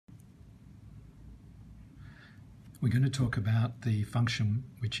we're going to talk about the function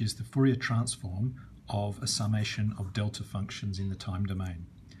which is the Fourier transform of a summation of delta functions in the time domain.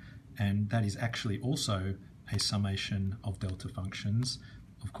 And that is actually also a summation of delta functions,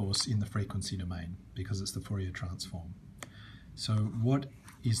 of course, in the frequency domain, because it's the Fourier transform. So what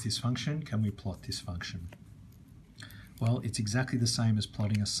is this function? Can we plot this function? Well, it's exactly the same as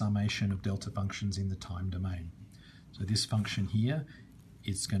plotting a summation of delta functions in the time domain. So this function here,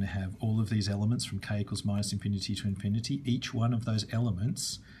 it's going to have all of these elements from k equals minus infinity to infinity. Each one of those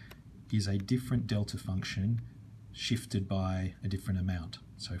elements is a different delta function shifted by a different amount.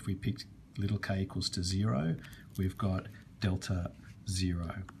 So if we pick little k equals to 0, we've got delta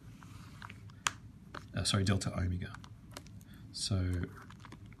 0. Delta omega. So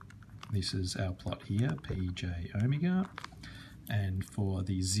this is our plot here, pj omega. And for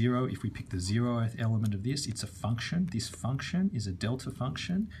the 0, if we pick the 0th element of this, it's a function. This function is a delta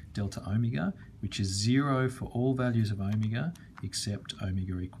function, delta omega, which is 0 for all values of omega except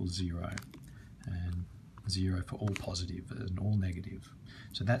omega equals 0, and 0 for all positive and all negative.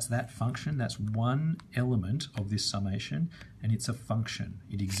 So that's that function. That's one element of this summation, and it's a function.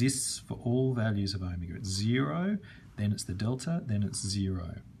 It exists for all values of omega. It's 0, then it's the delta, then it's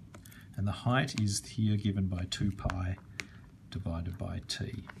 0. And the height is here given by 2 pi divided by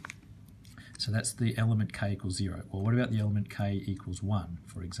t. So that's the element k equals 0. Well, what about the element k equals 1,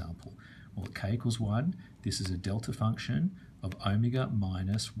 for example? Well, k equals 1, this is a delta function of omega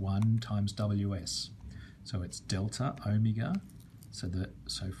minus 1 times ws. So it's delta omega, so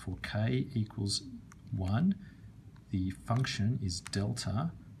for k equals 1, the function is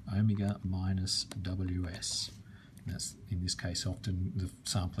delta omega minus ws. And that's, in this case, often the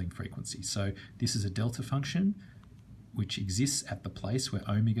sampling frequency. So this is a delta function which exists at the place where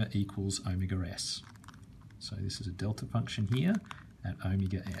omega equals omega s. So this is a delta function here at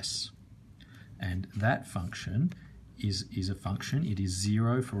omega s. And that function is a function. It is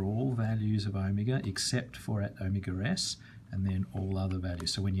 0 for all values of omega except for at omega s, and then all other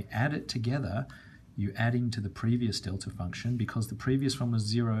values. So when you add it together, you're adding to the previous delta function, because the previous one was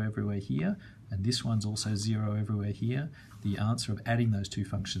 0 everywhere here, and this one's also 0 everywhere here. The answer of adding those two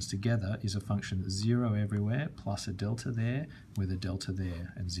functions together is a function that's 0 everywhere plus a delta there with a delta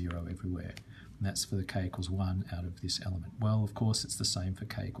there and 0 everywhere. And that's for the k equals 1 out of this element. Well, of course, it's the same for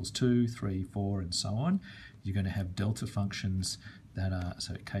k equals 2, 3, 4, and so on. You're going to have delta functions that are,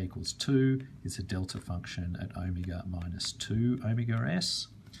 so k equals 2 is a delta function at omega minus 2 omega s,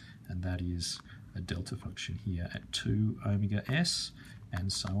 and that is a delta function here at 2 omega s,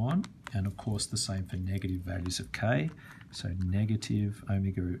 and so on. And of course the same for negative values of k, so negative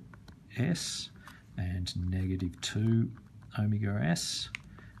omega s and negative 2 omega s,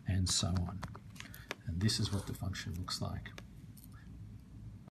 and so on. And this is what the function looks like.